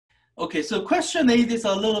Okay, so question 8 is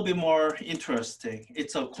a little bit more interesting.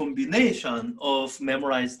 It's a combination of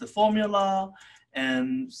memorized formula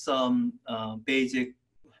and some basic,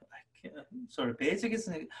 basic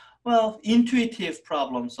isn't, well, intuitive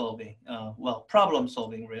problem solving. Problem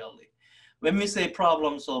solving really. When we say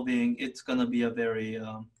problem solving, it's gonna be a very,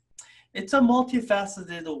 it's a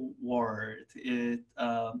multifaceted word. It's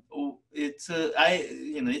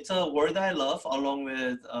it's a word I love along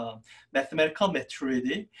with mathematical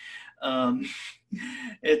maturity. Um,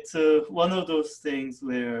 it's one of those things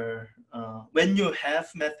where when you have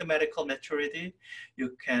mathematical maturity,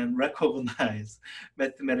 you can recognize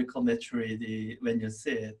mathematical maturity when you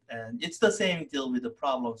see it. And it's the same deal with the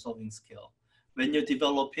problem solving skill. When you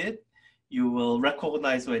develop it, you will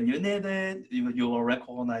recognize when you need it, you will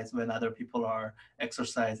recognize when other people are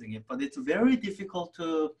exercising it. But it's very difficult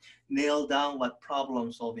to nail down what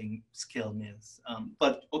problem solving skill means.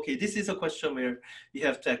 But okay, this is a question where you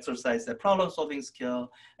have to exercise that problem solving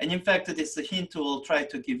skill. And in fact, this hint will try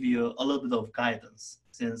to give you a little bit of guidance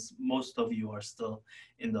since most of you are still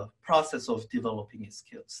in the process of developing a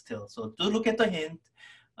skill still. So do look at the hint.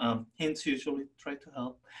 Hints usually try to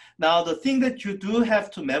help. Now, the thing that you do have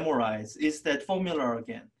to memorize is that formula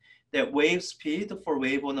again. That wave speed for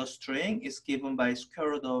wave on a string is given by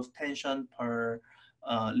square root of tension per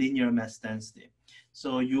linear mass density.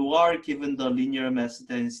 So you are given the linear mass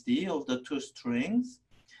density of the two strings.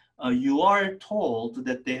 You are told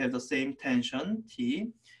that they have the same tension, T.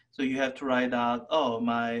 So you have to write out, oh,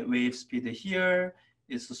 my wave speed here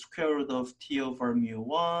is the square root of T over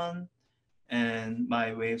mu1. And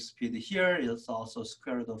my wave speed here is also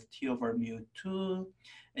square root of T over mu2.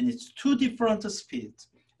 And it's two different speeds.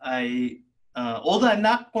 Although I'm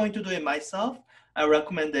not going to do it myself, I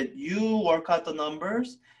recommend that you work out the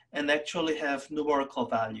numbers and actually have numerical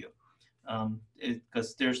value.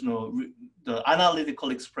 Because there's the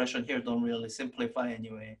analytical expression here don't really simplify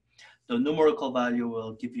anyway. The numerical value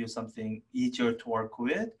will give you something easier to work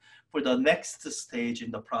with for the next stage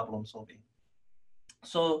in the problem solving.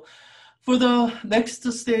 So for the next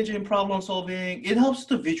stage in problem solving, it helps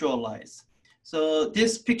to visualize. So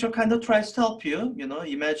this picture kind of tries to help you,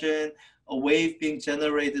 imagine a wave being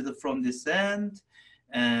generated from this end,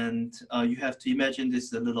 and you have to imagine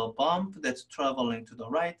this little bump that's traveling to the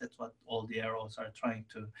right. That's what all the arrows are trying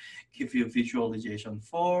to give you visualization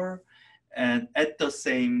for. And at the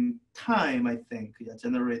same time, I think,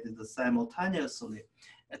 generated simultaneously.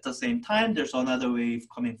 At the same time, there's another wave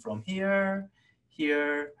coming from here,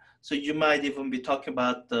 here. So you might even be talking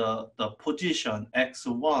about the position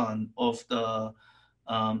x1 of the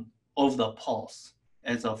pulse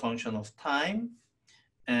as a function of time,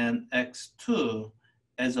 and x2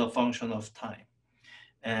 as a function of time.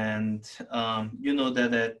 And you know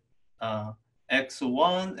that at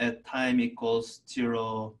x1 at time equals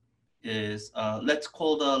 0 is, let's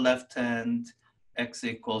call the left hand x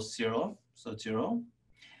equals 0, so 0.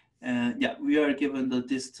 And yeah, we are given the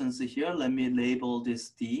distance here. Let me label this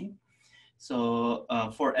d. So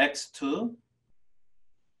for x2,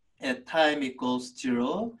 at time equals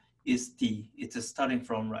 0 is d. It's starting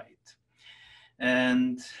from right.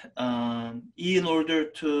 And in order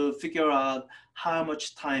to figure out how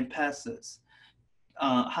much time passes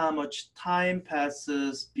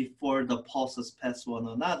before the pulses pass one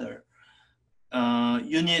another,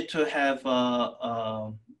 you need to have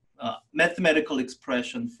a mathematical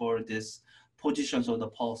expression for this positions of the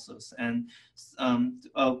pulses. And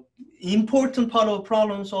important part of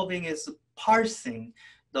problem solving is parsing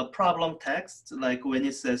the problem text. Like when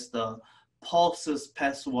it says the pulses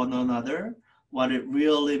pass one another, what it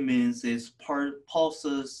really means is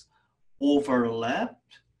pulses overlap.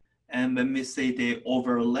 And when we say they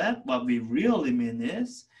overlap, what we really mean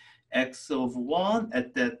is x of 1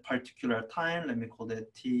 at that particular time, let me call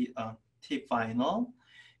that t final,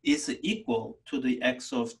 is equal to the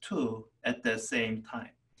x of 2 at the same time.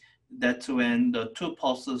 That's when the two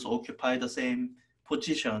pulses occupy the same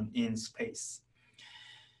position in space.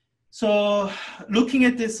 So looking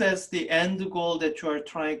at this as the end goal that you are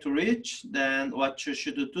trying to reach, then what you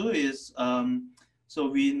should do is, so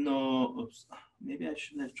we know, oops, maybe I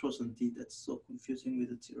shouldn't have chosen D, that's so confusing with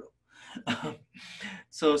the 0.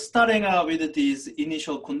 So starting out with these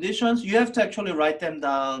initial conditions, you have to actually write them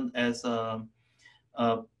down as a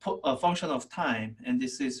function of time, and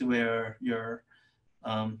this is where your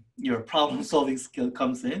problem solving skill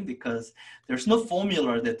comes in, because there's no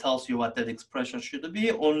formula that tells you what that expression should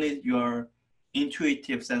be, only your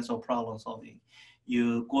intuitive sense of problem solving.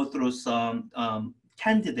 You go through some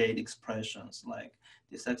candidate expressions like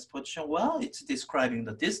this expression, well, it's describing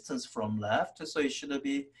the distance from left, so it should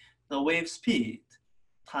be the wave speed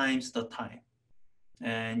times the time.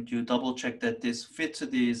 and you double check that this fits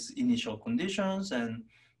these initial conditions and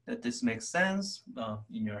that this makes sense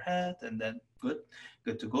in your head, and then good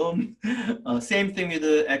to go. Same thing with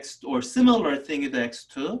the x, or similar thing with the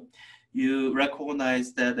x2. You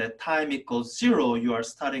recognize that at time equals 0, you are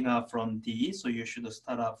starting out from D, so you should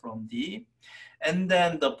start out from D. And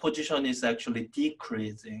then the position is actually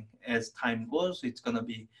decreasing as time goes. It's going to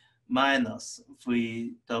be minus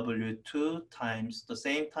VW2 times the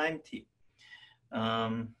same time T.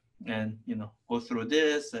 And go through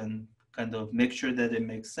this and kind of make sure that it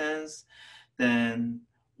makes sense. Then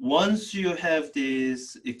once you have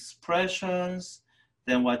these expressions,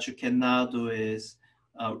 then what you can now do is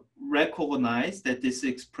recognize that this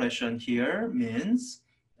expression here means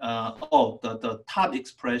the top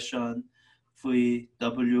expression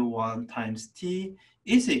VW1 times T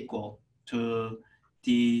is equal to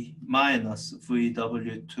D minus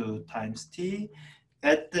VW2 times T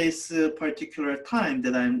at this particular time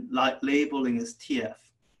that I'm labeling as TF,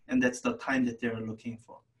 and that's the time that they're looking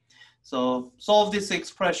for. So solve this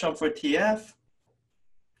expression for TF,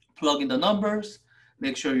 plug in the numbers,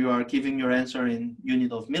 make sure you are giving your answer in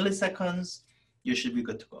unit of milliseconds, you should be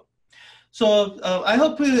good to go. So I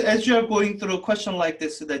hope as you're going through a question like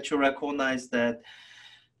this that you recognize that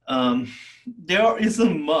there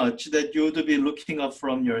isn't much that you would be looking up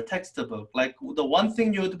from your textbook. Like the one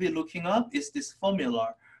thing you would be looking up is this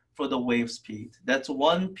formula for the wave speed. That's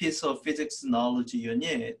one piece of physics knowledge you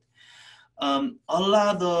need. A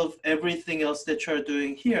lot of everything else that you're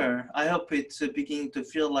doing here, I hope it's beginning to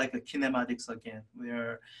feel like a kinematics again,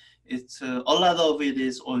 where it's a lot of it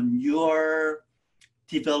is on your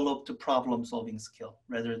developed problem solving skill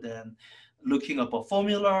rather than looking up a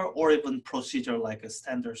formula or even procedure like a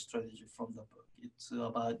standard strategy from the book. It's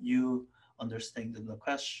about you understanding the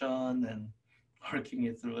question and working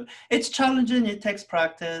it through. It's challenging, it takes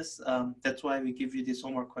practice. That's why we give you these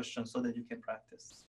homework questions so that you can practice.